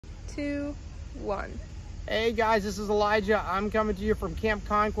2, 1. Hey guys, this is Elijah. I'm coming to you from Camp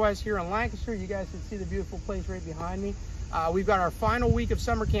Conquest here in Lancaster. You guys can see the beautiful place right behind me. We've got our final week of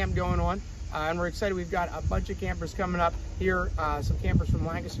summer camp going on, and we're excited. We've got a bunch of campers coming up here, some campers from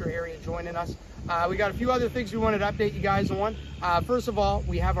Lancaster area joining us. We got a few other things we wanted to update you guys on. First of all,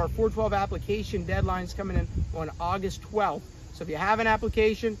 we have our 412 application deadlines coming in on August 12th. So if you have an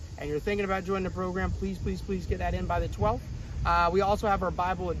application and you're thinking about joining the program, please get that in by the 12th. We also have our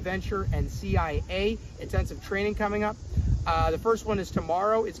Bible Adventure and CIA intensive training coming up. The first one is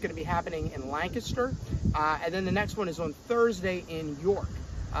tomorrow. It's going to be happening in Lancaster. And then the next one is on Thursday in York.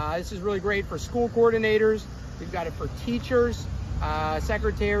 This is really great for school coordinators. We've got it for teachers,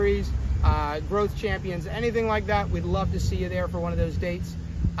 secretaries, growth champions, anything like that. We'd love to see you there for one of those dates.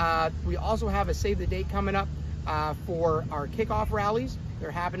 We also have a save the date coming up for our kickoff rallies. They're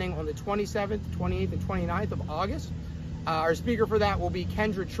happening on the 27th, 28th, and 29th of August. Our speaker for that will be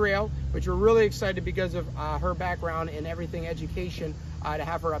Kendra Trail, which we're really excited because of her background in everything education to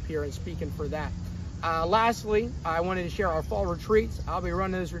have her up here and speaking for that. Lastly, I wanted to share our fall retreats. I'll be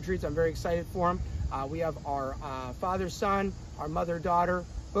running those retreats. I'm very excited for them. We have our father-son, our mother-daughter,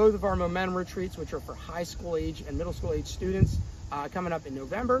 both of our Momentum retreats, which are for high school age and middle school age students, coming up in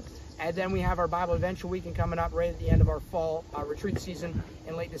November. And then we have our Bible Adventure Weekend coming up right at the end of our fall retreat season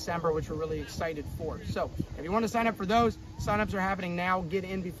in late December, which we're really excited for. So if you want to sign up for those, signups are happening now. Get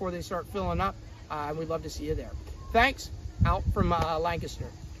in before they start filling up, and we'd love to see you there. Thanks. Out from Lancaster.